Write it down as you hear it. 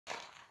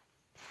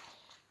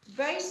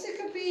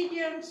Basic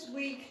obedience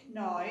week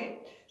 9.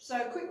 So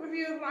quick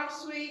review of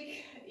last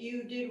week.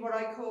 You did what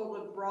I call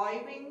the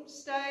bribing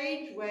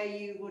stage, where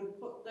you would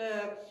put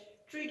the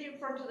treat in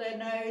front of their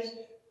nose,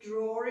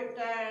 draw it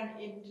down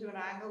into an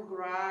angle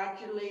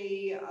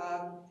gradually,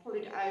 pull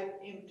it out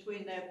in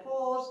between their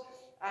paws.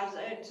 As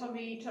their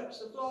tummy touches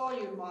the floor,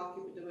 you mark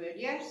it with the word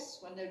yes.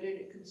 When they're doing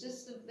it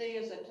consistently,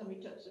 as their tummy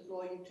touches the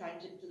floor, you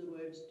change it to the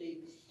words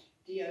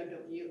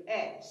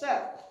D-O-W-N.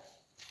 So,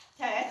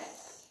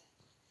 Tess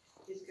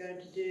is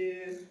going to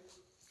do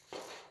a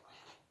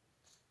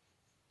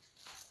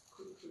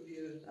quick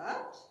review of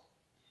that.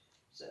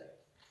 So,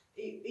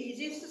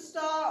 easiest to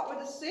start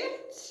with a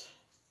sit.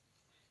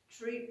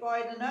 Treat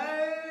by the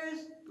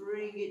nose,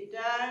 bring it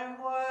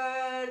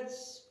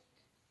downwards,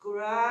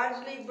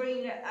 gradually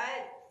bring it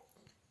out,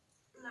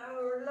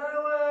 lower,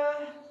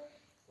 lower,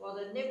 while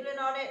they're nibbling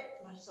on it,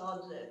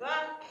 massage their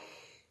back,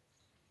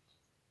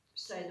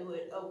 say the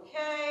word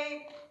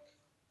okay,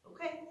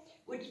 okay,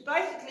 which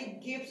basically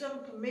gives them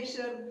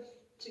permission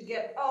to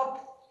get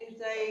up if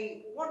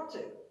they want to.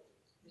 In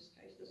this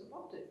case, doesn't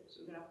want to, so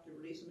we're going to have to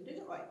release them a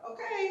different way.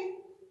 Okay,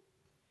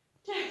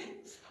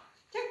 text,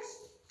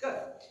 good.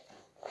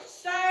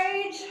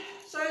 Stage.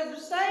 So the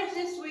stage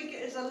this week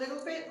is a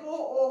little bit more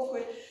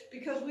awkward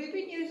because we've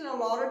been using a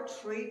lot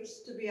of treats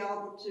to be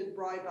able to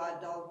bribe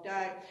our dog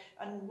down,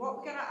 and what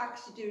we're going to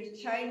actually do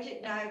is change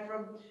it now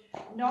from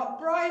not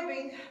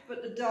bribing,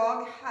 but the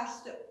dog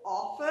has to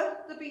offer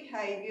the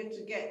behaviour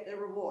to get the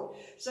reward.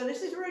 So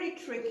this is really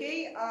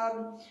tricky.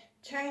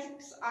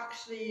 Tex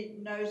actually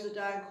knows the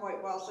down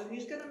quite well, so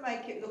he's going to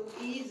make it look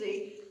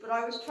easy. But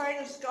I was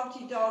training a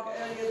Scotty dog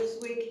earlier this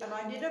week, and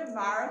I did a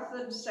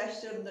marathon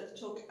session that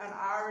took an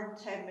hour and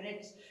 10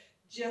 minutes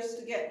just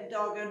to get the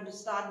dog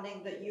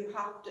understanding that you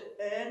have to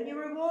earn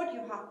your reward,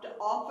 you have to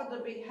offer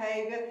the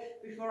behaviour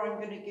before I'm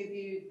going to give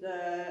you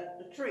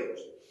the treat.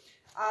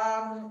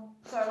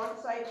 So like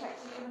I say,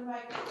 Tex is going to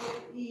make it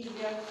look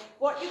easier.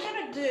 What you're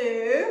going to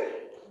do,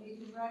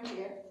 right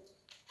here,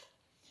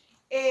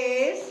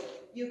 is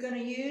you're going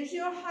to use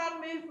your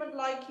hand movement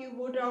like you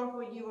would have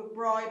when you were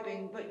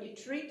bribing, but your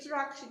treats are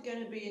actually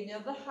going to be in the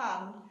other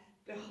hand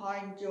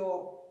behind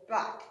your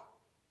back.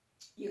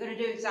 You're going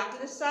to do exactly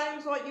the same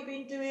as what you've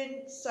been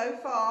doing so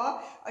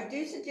far. I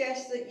do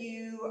suggest that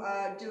you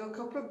do a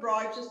couple of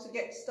bribes just to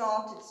get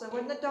started, so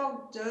when the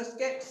dog does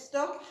get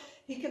stuck,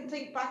 he can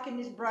think back in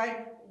his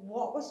brain,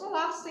 what was the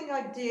last thing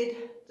I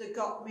did that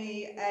got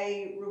me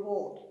a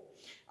reward?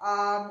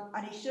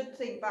 And he should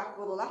think back,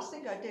 well, the last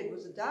thing I did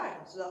was a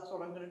down, so that's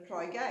what I'm going to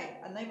try again.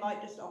 And they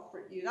might just offer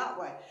it you that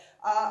way.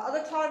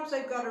 Other times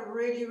they've got to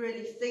really,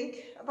 really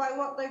think about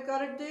what they've got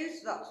to do,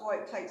 so that's why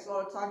it takes a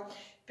lot of time.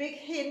 Big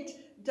hint,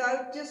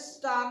 don't just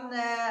stand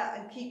there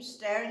and keep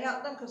staring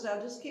at them, because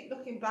they'll just keep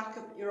looking back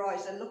up at your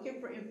eyes. They're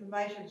looking for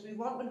information, so we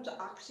want them to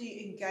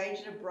actually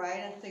engage their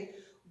brain and think,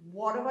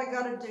 what have I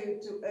got to do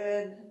to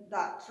earn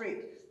that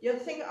treat? The other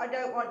thing I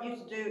don't want you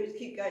to do is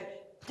keep going,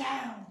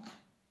 down,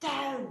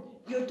 down.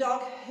 Your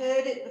dog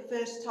heard it the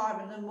first time,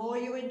 and the more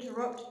you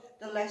interrupt,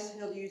 the less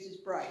he'll use his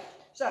brain.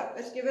 So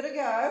let's give it a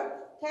go.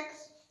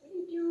 Tex, what do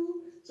you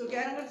do? So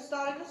again, I'm going to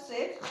start in a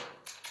sit.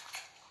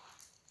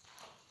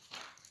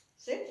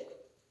 Sit.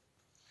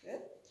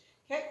 Good.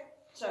 Okay.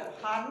 So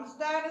hands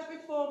down as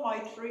before. My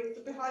treats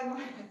are behind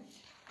my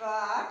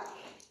back.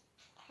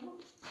 Come on.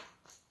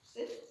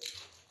 Sit.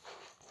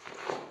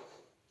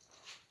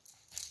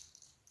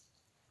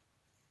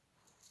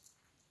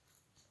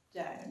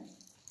 Down.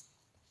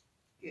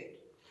 Good.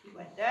 He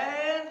went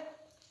down.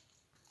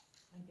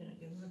 I'm going to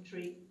give him a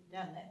treat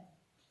down there.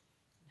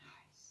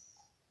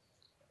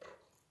 Nice.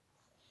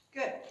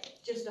 Good.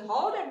 Just to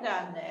hold him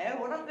down there,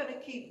 what I'm going to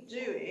keep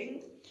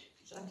doing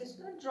is I'm just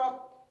going to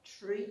drop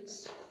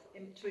treats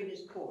in between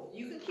his paws.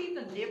 You can keep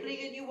them nibbling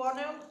if you want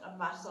to and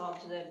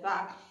massage their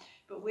back,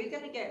 but we're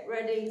going to get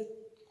ready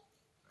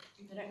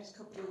in the next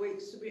couple of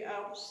weeks to be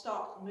able to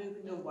start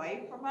moving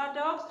away from our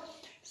dogs.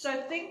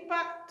 So think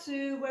back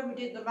to when we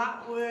did the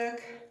mat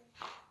work,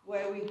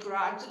 where we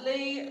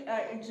gradually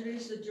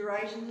introduce the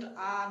duration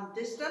and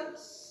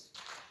distance.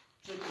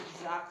 So it's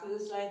exactly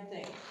the same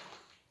thing.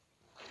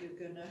 You're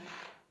going to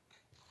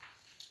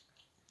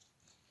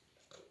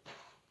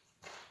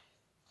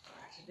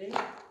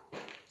gradually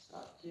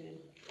start doing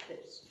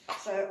this.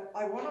 So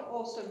I want to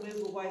also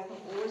move away from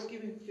always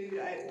giving food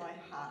out my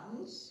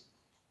hands.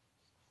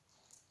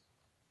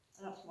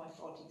 And that's my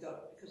fault, he got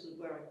it because of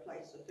where I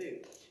placed the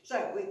food.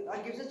 So I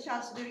give us a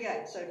chance to do it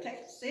again. So take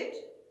a sit.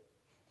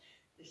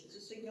 This is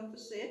a signal for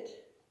sit.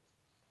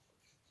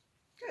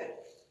 Good.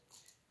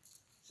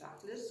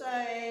 Exactly the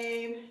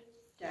same.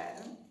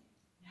 Down.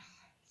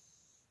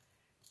 Nice.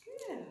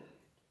 Good.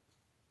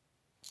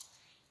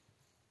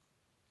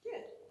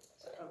 Good.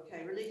 So,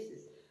 okay, release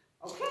this.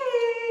 Okay.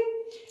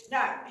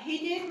 Now, he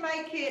did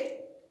make it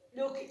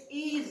look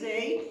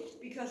easy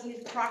because he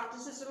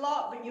practices a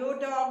lot, but your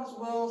dogs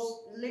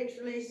will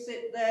literally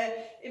sit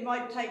there. It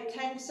might take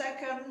 10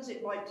 seconds,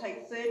 it might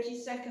take 30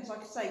 seconds.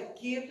 Like I say,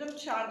 give them a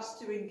chance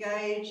to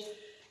engage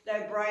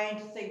their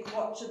brain to think,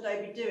 what should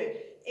they be doing?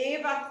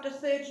 If after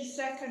 30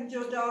 seconds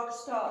your dog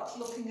starts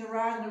looking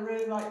around the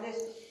room like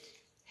this,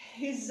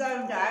 he's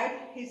zoned out,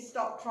 he's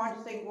stopped trying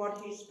to think what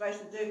he's supposed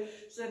to do.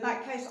 So in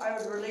that case, I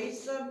would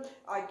release them,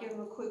 I'd give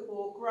them a quick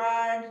walk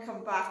round,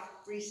 come back,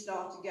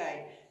 restart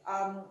again.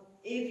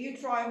 If you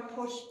try and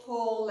push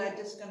pull, they're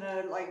just going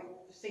to like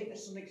think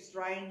there's something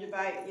strange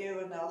about you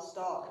and they'll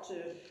start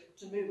to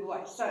move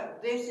away. So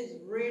this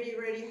is really,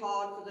 really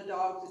hard for the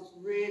dogs. It's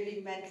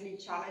really mentally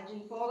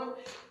challenging for them.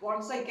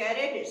 Once they get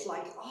it, it's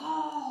like,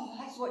 oh,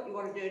 that's what you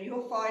want to do. And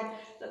you'll find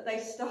that they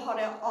start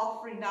out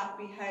offering that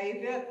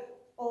behaviour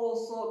all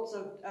sorts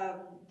of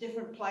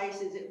different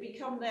places. It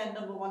becomes their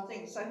number one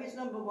thing. So his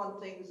number one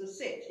thing is a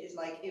sit. Is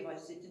like, if I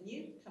sit in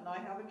you, can I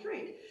have a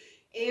treat?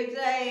 If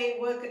they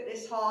work at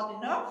this hard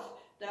enough,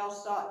 they'll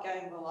start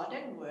going, well, I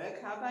didn't work,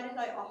 how about if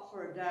I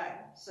offer a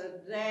down? So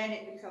then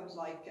it becomes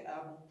like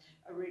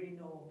a really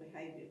normal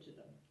behaviour to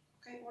them.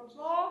 Okay, once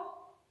more.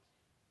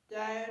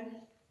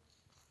 Down.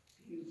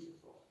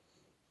 Beautiful.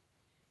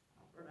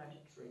 I've run out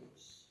of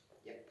treats.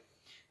 Yep.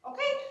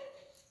 Okay.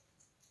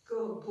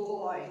 Good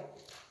boy.